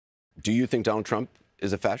Do you think Donald Trump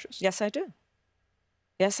is a fascist? Yes, I do.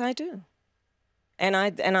 Yes, I do. And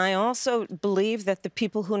I also believe that the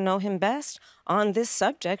people who know him best on this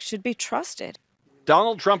subject should be trusted.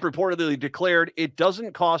 Donald Trump reportedly declared it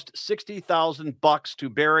doesn't cost $60,000 to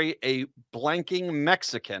bury a blanking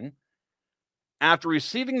Mexican after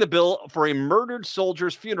receiving the bill for a murdered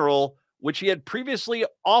soldier's funeral, which he had previously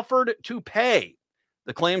offered to pay.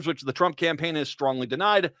 The claims, which the Trump campaign has strongly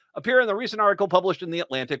denied, appear in the recent article published in The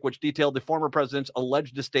Atlantic, which detailed the former president's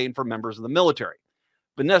alleged disdain for members of the military.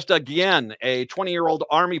 Vanessa Guillen, a 20-year-old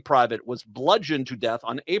Army private, was bludgeoned to death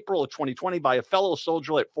on April of 2020 by a fellow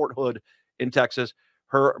soldier at Fort Hood in Texas.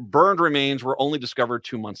 Her burned remains were only discovered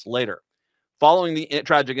 2 months later. Following the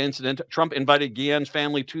tragic incident, Trump invited Guillen's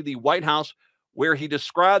family to the White House, where he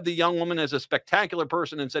described the young woman as a spectacular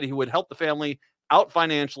person and said he would help the family out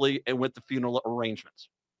financially and with the funeral arrangements.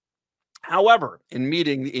 However, in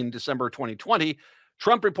meeting in December 2020,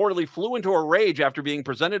 Trump reportedly flew into a rage after being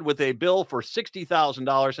presented with a bill for $60,000.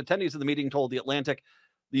 Attendees of the meeting told The Atlantic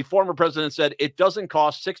the former president said it doesn't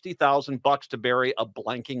cost $60,000 to bury a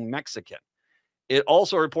blanking Mexican. It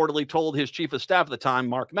also reportedly told his chief of staff at the time,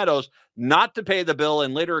 Mark Meadows, not to pay the bill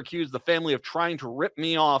and later accused the family of trying to rip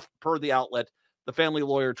me off, per the outlet. The family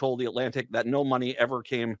lawyer told The Atlantic that no money ever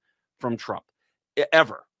came from Trump,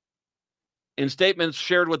 ever. In statements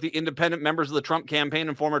shared with the independent members of the Trump campaign,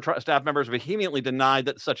 and former staff members vehemently denied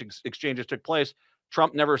that such exchanges took place.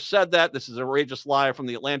 Trump never said that. This is a outrageous lie from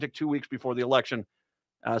The Atlantic 2 weeks before the election,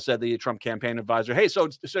 said the Trump campaign advisor. Hey, so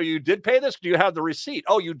you did pay this? Do you have the receipt?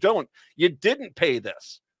 Oh, you don't. You didn't pay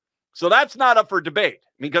this. So that's not up for debate.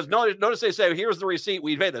 Because notice they say, here's the receipt.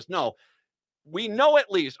 We pay this. No, we know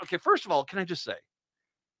at least. Okay, first of all, can I just say,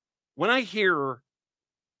 when I hear,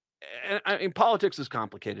 and I mean, politics is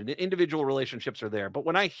complicated. Individual relationships are there. But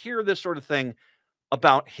when I hear this sort of thing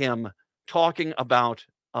about him talking about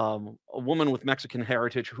a woman with Mexican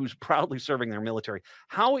heritage who's proudly serving their military,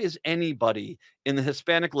 how is anybody in the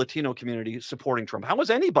Hispanic Latino community supporting Trump? How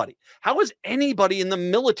is anybody? How is anybody in the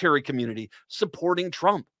military community supporting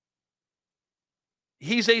Trump?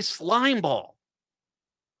 He's a slime ball.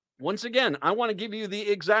 Once again, I want to give you the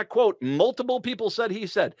exact quote. Multiple people said he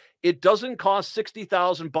said, it doesn't cost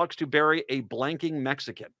 $60,000 to bury a blanking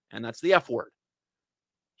Mexican. And that's the F word.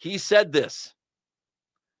 He said this.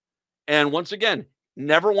 And once again,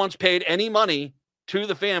 never once paid any money to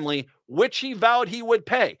the family, which he vowed he would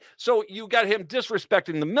pay. So you got him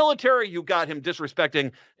disrespecting the military. You got him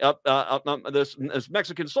disrespecting this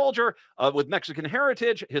Mexican soldier with Mexican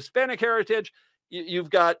heritage, Hispanic heritage.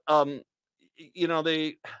 You've got,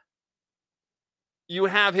 you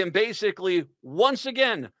have him basically once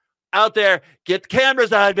again out there, get the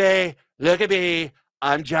cameras on me, look at me,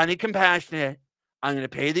 I'm Johnny Compassionate, I'm going to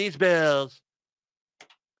pay these bills,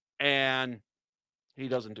 and he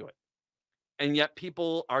doesn't do it. And yet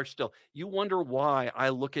people are still, you wonder why I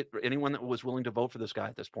look at anyone that was willing to vote for this guy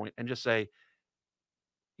at this point and just say,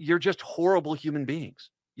 you're just horrible human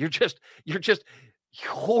beings. You're just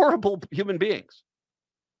horrible human beings.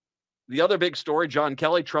 The other big story, John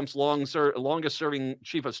Kelly, Trump's longest-serving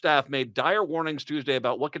chief of staff, made dire warnings Tuesday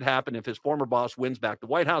about what could happen if his former boss wins back the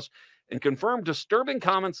White House and confirmed disturbing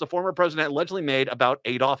comments the former president allegedly made about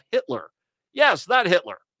Adolf Hitler. Yes, that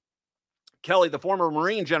Hitler. Kelly, the former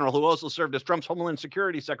Marine general who also served as Trump's Homeland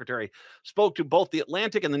Security Secretary, spoke to both The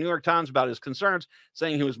Atlantic and the New York Times about his concerns,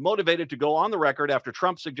 saying he was motivated to go on the record after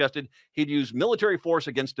Trump suggested he'd use military force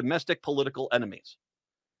against domestic political enemies.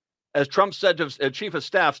 As Trump said to chief of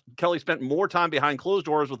staff, Kelly spent more time behind closed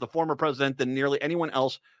doors with the former president than nearly anyone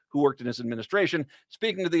else who worked in his administration.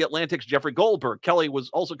 Speaking to The Atlantic's Jeffrey Goldberg, Kelly was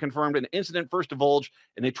also confirmed an incident first divulged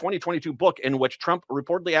in a 2022 book in which Trump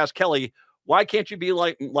reportedly asked Kelly, why can't you be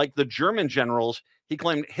like the German generals? He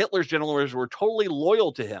claimed Hitler's generals were totally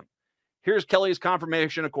loyal to him. Here's Kelly's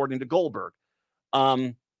confirmation, according to Goldberg.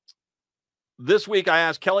 This week, I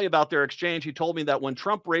asked Kelly about their exchange. He told me that when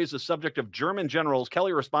Trump raised the subject of German generals,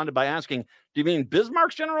 Kelly responded by asking, do you mean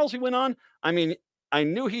Bismarck's generals? He went on. I mean, I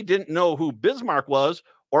knew he didn't know who Bismarck was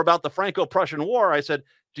or about the Franco-Prussian War. I said,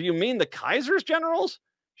 do you mean the Kaiser's generals?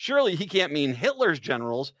 Surely he can't mean Hitler's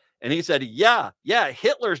generals. And he said, yeah,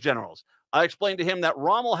 Hitler's generals. I explained to him that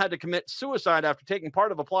Rommel had to commit suicide after taking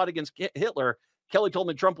part of a plot against Hitler. Kelly told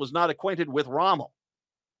me Trump was not acquainted with Rommel.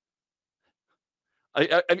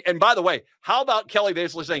 And by the way, how about Kelly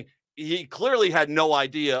basically saying he clearly had no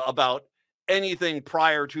idea about anything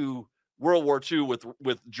prior to World War II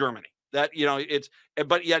with Germany? That,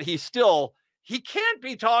 but yet he can't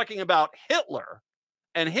be talking about Hitler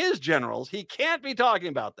and his generals. He can't be talking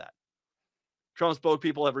about that. Trump's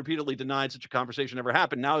spokespeople have repeatedly denied such a conversation ever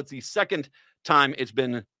happened. Now it's the second time it's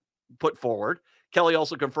been put forward. Kelly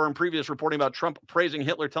also confirmed previous reporting about Trump praising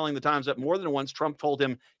Hitler, telling the Times that more than once Trump told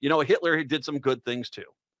him, you know, Hitler did some good things too.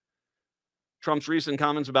 Trump's recent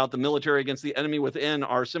comments about the military against the enemy within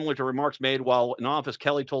are similar to remarks made while in office.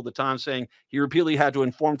 Kelly told the Times, saying he repeatedly had to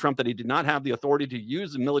inform Trump that he did not have the authority to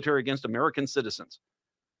use the military against American citizens.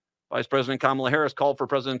 Vice President Kamala Harris called for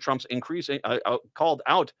President Trump's increasing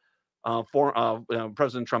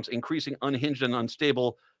President Trump's increasing unhinged and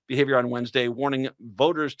unstable behavior on Wednesday, warning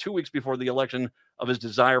voters 2 weeks before the election of his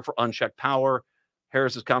desire for unchecked power.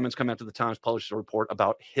 Harris's comments come after the Times published a report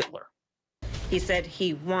about Hitler. He said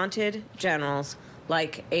he wanted generals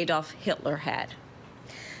like Adolf Hitler had.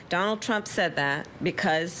 Donald Trump said that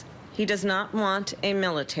because he does not want a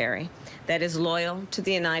military that is loyal to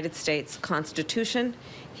the United States Constitution.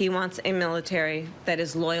 He wants a military that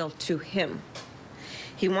is loyal to him.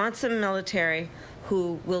 He wants a military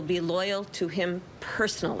who will be loyal to him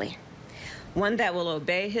personally, one that will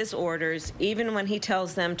obey his orders even when he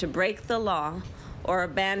tells them to break the law or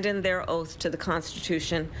abandon their oath to the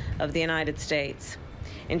Constitution of the United States.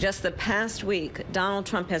 In just the past week, Donald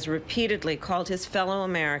Trump has repeatedly called his fellow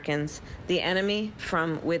Americans the enemy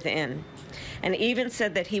from within, and even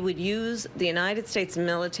said that he would use the United States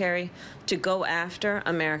military to go after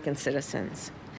American citizens.